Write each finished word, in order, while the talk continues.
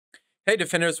Hey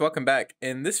Defenders, welcome back.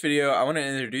 In this video, I want to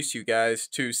introduce you guys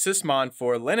to Sysmon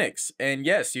for Linux. And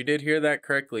yes, you did hear that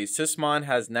correctly. Sysmon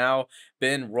has now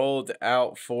been rolled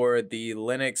out for the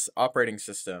Linux operating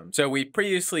system. So we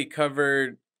previously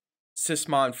covered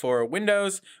Sysmon for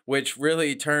Windows, which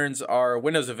really turns our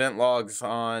Windows event logs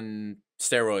on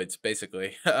steroids,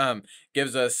 basically.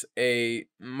 Gives us a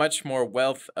much more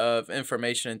wealth of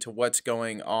information into what's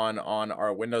going on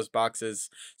our Windows boxes.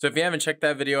 So if you haven't checked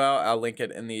that video out, I'll link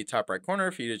it in the top right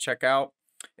corner for you to check out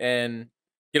and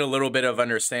get a little bit of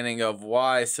understanding of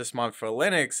why Sysmon for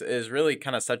Linux is really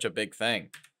kind of such a big thing.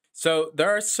 So there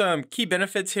are some key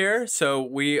benefits here. So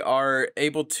we are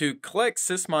able to collect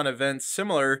Sysmon events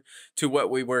similar to what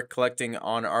we were collecting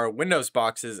on our Windows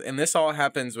boxes, and this all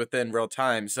happens within real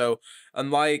time. So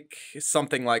unlike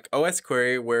something like OS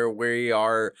Query, where we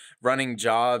are running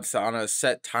jobs on a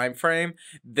set time frame,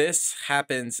 this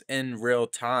happens in real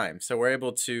time. So we're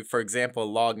able to, for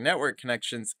example, log network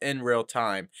connections in real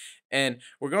time. And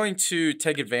we're going to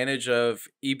take advantage of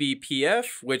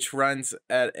eBPF, which runs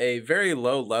at a very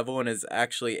low level and is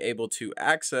actually able to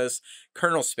access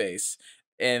kernel space.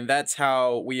 And that's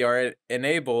how we are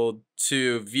enabled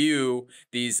to view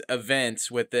these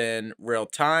events within real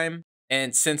time.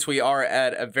 And since we are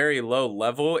at a very low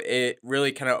level, it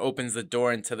really kind of opens the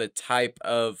door into the type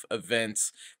of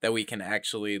events that we can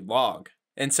actually log.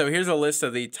 And so here's a list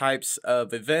of the types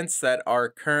of events that are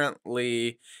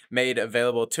currently made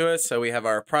available to us. So we have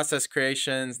our process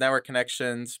creations, network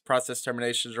connections, process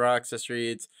terminations, raw access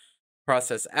reads,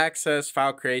 process access,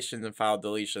 file creations, and file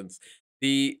deletions.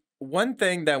 The one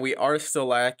thing that we are still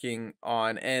lacking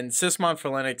on, and Sysmon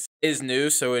for Linux is new,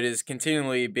 so it is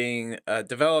continually being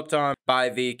developed on by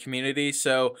the community.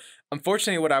 So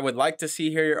unfortunately, what I would like to see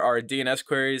here are DNS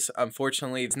queries.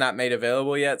 Unfortunately, it's not made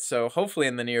available yet. So hopefully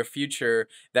in the near future,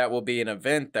 that will be an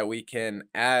event that we can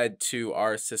add to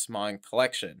our Sysmon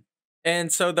collection.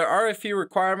 And so there are a few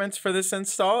requirements for this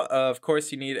install. Of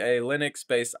course, you need a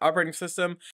Linux-based operating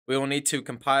system. We will need to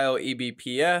compile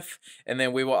eBPF, and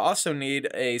then we will also need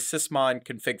a Sysmon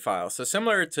config file. So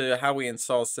similar to how we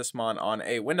install Sysmon on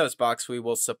a Windows box, we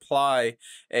will supply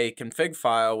a config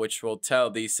file which will tell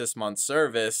the Sysmon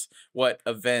service what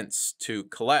events to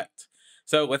collect.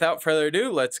 So without further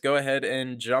ado, let's go ahead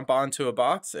and jump onto a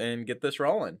box and get this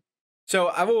rolling. So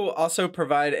I will also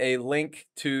provide a link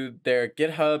to their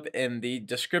GitHub in the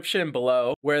description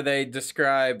below, where they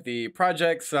describe the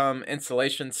project, some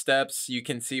installation steps. You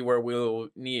can see where we'll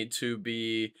need to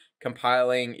be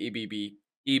compiling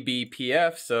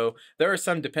eBPF. So there are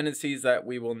some dependencies that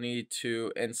we will need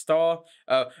to install.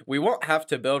 We won't have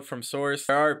to build from source.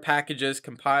 There are packages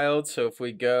compiled. So if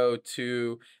we go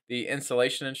to the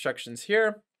installation instructions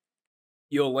here,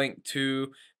 you'll link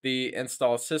to the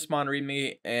install Sysmon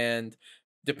README, and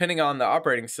depending on the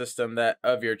operating system that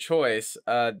of your choice,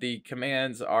 the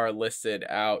commands are listed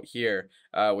out here,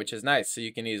 which is nice. So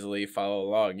you can easily follow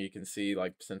along. You can see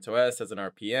like %OS as an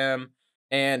RPM.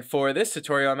 And for this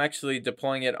tutorial, I'm actually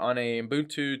deploying it on a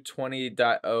Ubuntu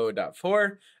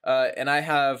 20.0.4, and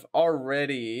I've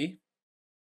already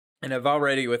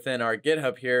within our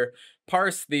GitHub here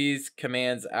parsed these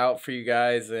commands out for you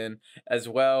guys, and as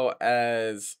well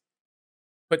as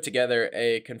put together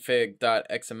a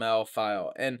config.xml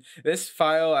file. And this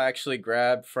file I actually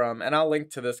grabbed from, and I'll link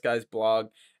to this guy's blog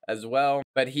as well,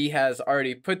 but he has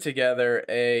already put together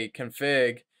a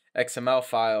config XML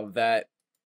file that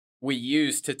we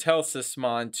use to tell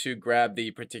Sysmon to grab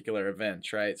the particular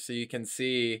event, right? So you can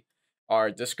see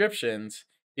our descriptions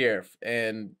here,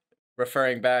 and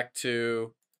referring back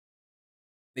to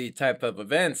the type of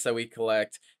events that we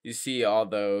collect, you see all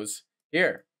those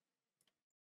here.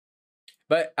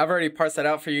 But I've already parsed that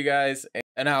out for you guys,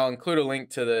 and I'll include a link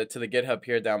to the GitHub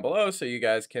here down below so you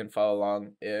guys can follow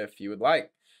along if you would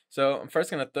like. So I'm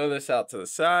first going to throw this out to the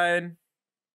side,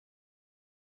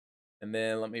 and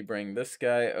then let me bring this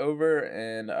guy over,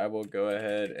 and I will go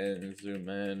ahead and zoom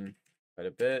in quite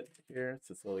a bit here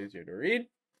so it's a little easier to read.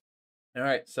 All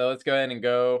right, so let's go ahead and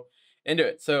go into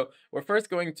it. So we're first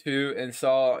going to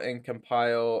install and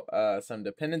compile some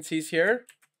dependencies here.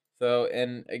 So,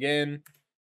 and again,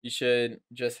 you should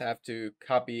just have to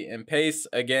copy and paste.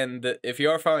 Again, if you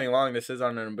are following along, this is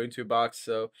on an Ubuntu box,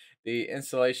 so the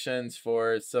installations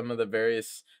for some of the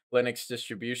various Linux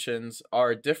distributions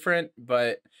are different,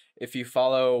 but if you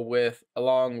follow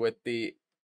along with the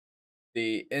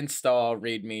install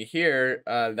README here,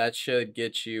 that should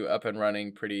get you up and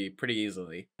running pretty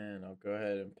easily. And I'll go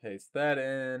ahead and paste that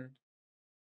in.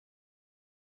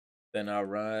 Then I'll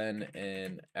run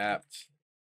an apt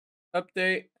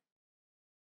update.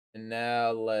 And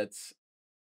now let's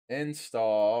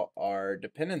install our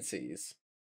dependencies.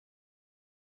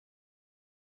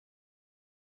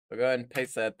 So go ahead and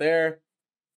paste that there.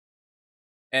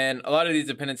 And a lot of these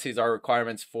dependencies are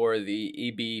requirements for the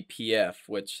eBPF,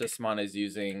 which Sysmon is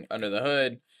using under the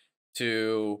hood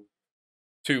to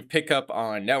pick up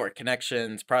on network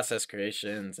connections, process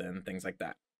creations, and things like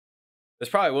that. This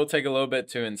probably will take a little bit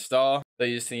to install, so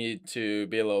you just need to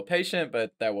be a little patient,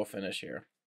 but that will finish here.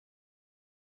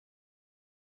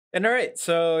 And all right,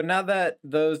 so now that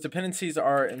those dependencies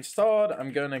are installed,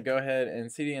 I'm going to go ahead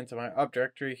and cd into my op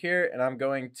directory here, and I'm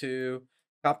going to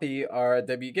copy our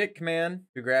wget command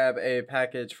to grab a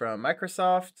package from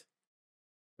Microsoft.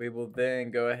 We will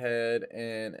then go ahead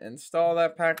and install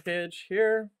that package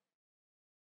here.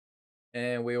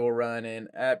 And we will run an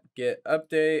apt-get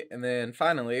update, and then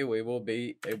finally we will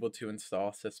be able to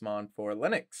install Sysmon for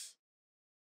Linux.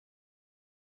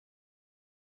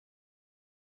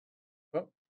 Oh.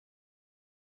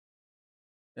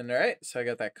 And all right, so I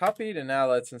got that copied, and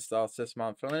now let's install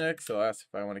Sysmon for Linux. So I'll ask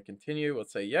if I want to continue. We'll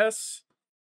say yes.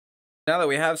 Now that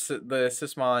we have the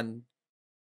Sysmon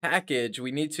package,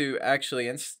 we need to actually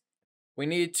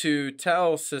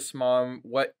tell Sysmon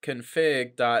what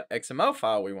config.xml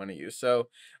file we want to use. So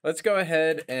let's go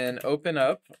ahead and open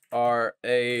up I'm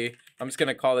just going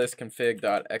to call this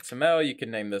config.xml. You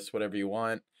can name this whatever you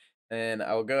want. And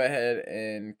I will go ahead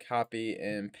and copy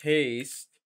and paste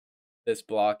this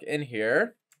block in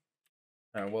here.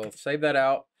 We'll save that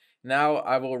out. Now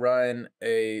I will run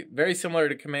a very similar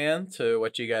to command to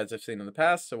what you guys have seen in the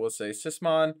past. So we'll say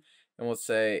Sysmon, and we'll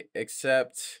say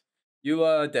accept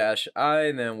eula-I,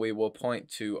 and then we will point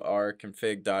to our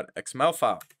config.xml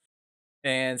file.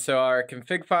 And so our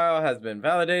config file has been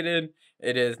validated.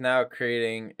 It is now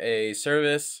creating a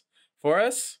service for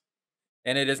us.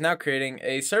 And it is now creating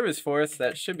a service for us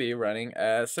that should be running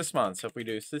as Sysmon. So if we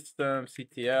do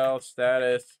systemctl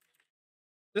status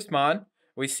Sysmon,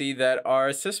 we see that our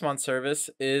Sysmon service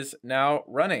is now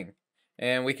running.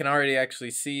 And we can already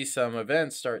actually see some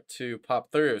events start to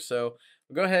pop through. So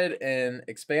we'll go ahead and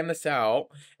expand this out.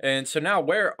 And so now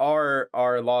where are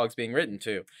our logs being written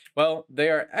to? Well, they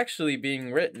are actually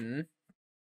being written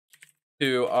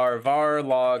to our var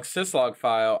log syslog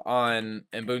file on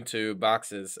Ubuntu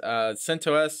boxes.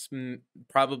 CentOS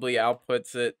probably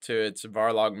outputs it to its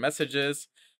var log messages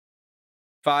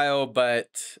file,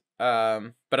 but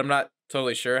I'm not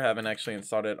totally sure. I haven't actually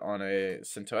installed it on a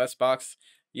CentOS box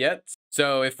yet.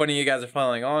 So if one of you guys are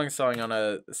following along, installing on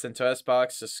a CentOS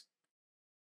box, just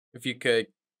if you could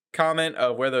comment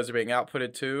of where those are being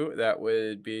outputted to, that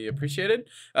would be appreciated.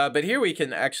 But here we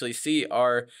can actually see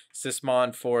our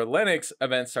Sysmon for Linux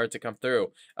events start to come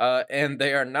through. And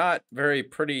they are not very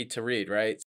pretty to read,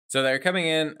 right? So they're coming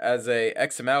in as a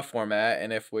XML format,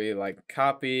 and if we like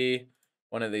copy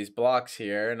one of these blocks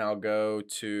here, and I'll go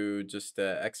to just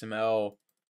the XML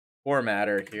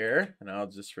formatter here, and I'll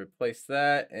just replace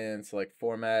that and select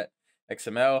format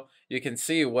XML, you can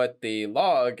see what the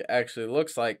log actually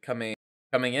looks like coming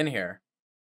in here.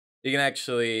 You can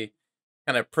actually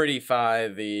kind of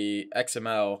prettify the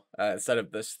XML instead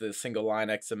of the single line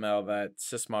XML that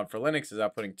Sysmon for Linux is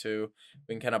outputting to.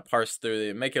 We can kind of parse through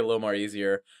it, make it a little more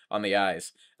easier on the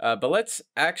eyes. But let's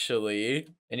actually,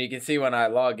 and you can see when I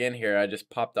log in here, I just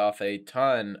popped off a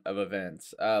ton of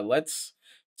events. Let's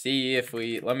see if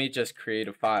let me just create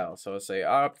a file. So I'll say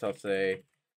opt, I'll say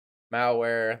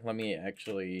malware. Let me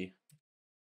actually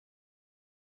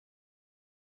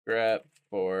grep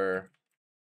for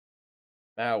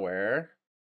malware,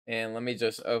 and let me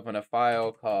just open a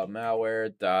file called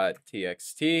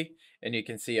malware.txt, and you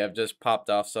can see I've just popped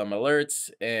off some alerts,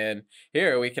 and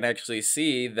here we can actually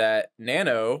see that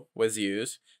nano was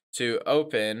used to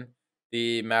open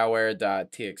the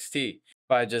malware.txt.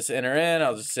 If I just enter in,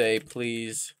 I'll just say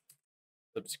please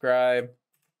subscribe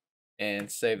and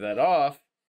save that off.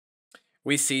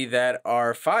 We see that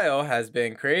our file has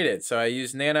been created. So I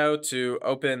used nano to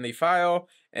open the file,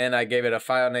 and I gave it a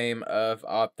file name of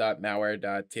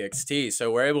opt.malware.txt.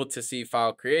 So we're able to see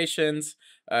file creations.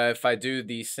 If I do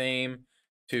the same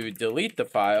to delete the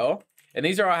file, and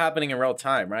these are all happening in real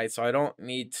time, right? So I don't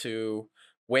need to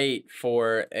wait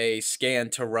for a scan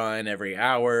to run every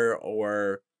hour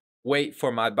or wait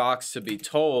for my box to be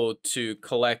told to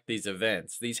collect these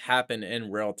events. These happen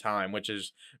in real time, which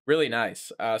is really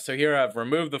nice. So here I've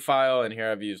removed the file, and here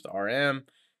I've used rm,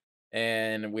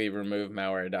 and we remove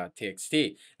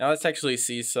malware.txt. Now let's actually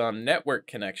see some network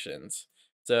connections.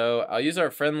 So I'll use our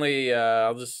friendly,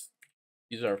 I'll just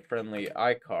use our friendly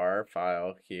icar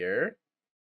file here.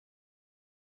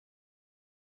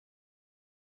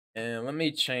 And let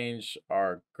me change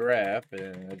our grep,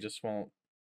 and I just won't,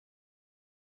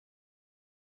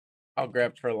 I'll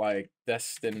grep for like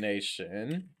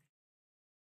destination.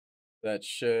 That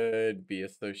should be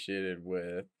associated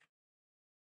with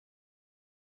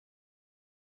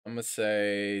I'm gonna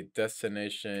say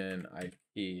destination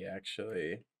IP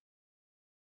actually.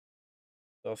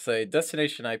 I'll say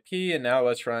destination IP, and now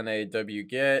let's run a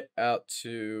wget out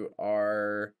to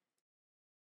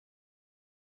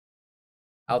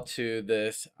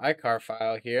this icar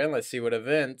file here, and let's see what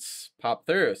events pop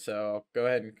through. So I'll go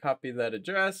ahead and copy that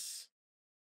address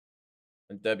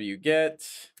and wget.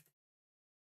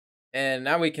 And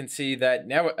now we can see that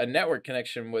now a network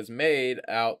connection was made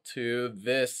out to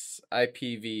this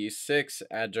IPv6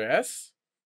 address,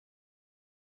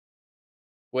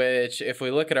 which if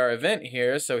we look at our event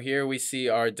here, so here we see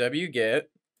our wget,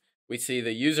 we see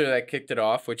the user that kicked it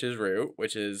off, which is root,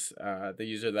 which is the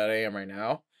user that I am right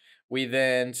now. We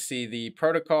then see the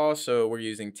protocol, so we're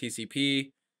using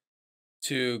TCP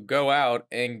to go out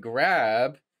and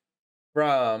grab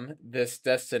from this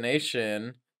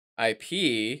destination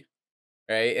IP,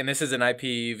 right? And this is an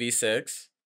IPv6.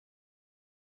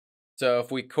 So if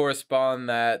we correspond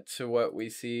that to what we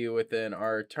see within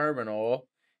our terminal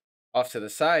off to the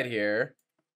side here,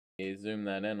 zoom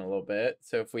that in a little bit.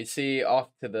 So if we see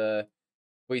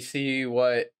we see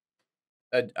what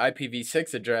an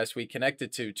IPv6 address we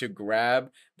connected to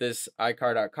grab this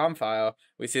icar.com file,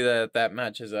 we see that that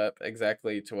matches up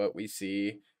exactly to what we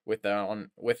see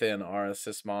within our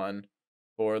Sysmon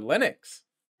for Linux,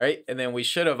 right? And then we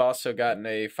should have also gotten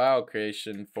a file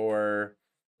creation for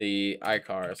the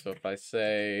icar. So if I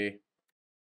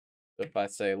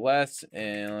say less,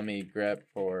 and let me grep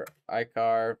for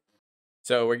icar.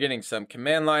 So we're getting some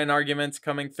command line arguments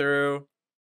coming through,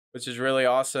 which is really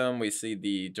awesome. We see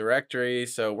the directory.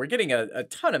 So we're getting a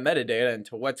ton of metadata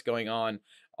into what's going on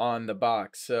the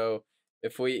box. So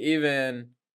if we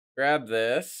even grab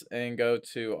this and go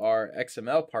to our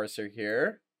XML parser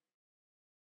here,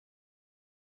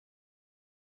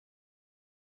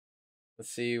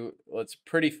 let's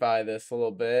prettify this a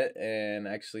little bit and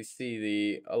actually see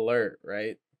the alert,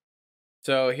 right?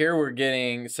 So here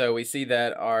we see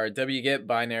that our wget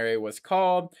binary was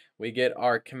called. We get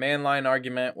our command line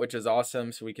argument, which is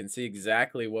awesome. So we can see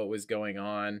exactly what was going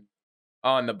on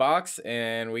the box,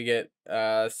 and we get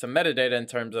some metadata in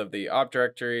terms of the op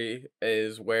directory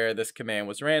is where this command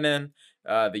was ran in,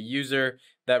 the user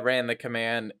that ran the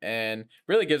command, and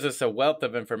really gives us a wealth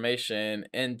of information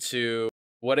into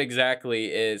what exactly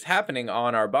is happening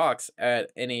on our box at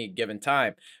any given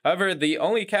time. However, the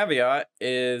only caveat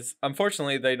is,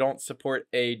 unfortunately, they don't support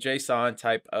a JSON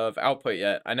type of output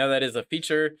yet. I know that is a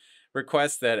feature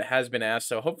request that has been asked,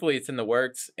 so hopefully it's in the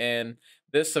works. And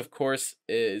this, of course,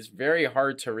 is very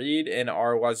hard to read, and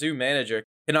our Wazoo manager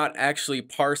cannot actually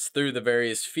parse through the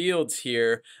various fields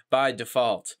here by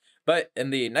default. But in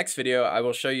the next video, I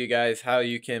will show you guys how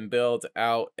you can build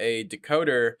out a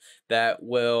decoder that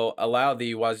will allow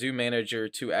the Wazoo manager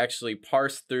to actually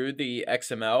parse through the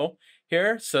XML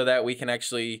here so that we can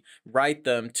actually write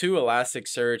them to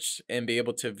Elasticsearch and be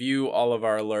able to view all of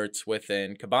our alerts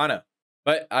within Kibana.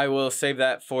 But I will save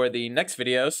that for the next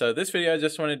video. So this video I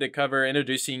just wanted to cover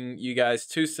introducing you guys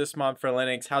to Sysmon for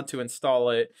Linux, how to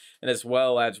install it, and as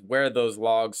well as where those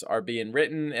logs are being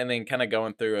written, and then kind of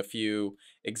going through a few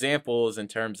examples in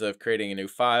terms of creating a new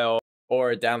file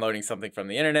or downloading something from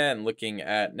the internet and looking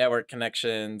at network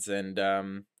connections and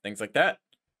things like that.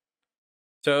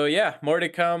 So yeah, more to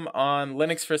come on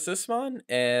Linux for Sysmon,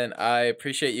 and I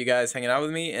appreciate you guys hanging out with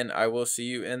me, and I will see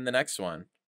you in the next one.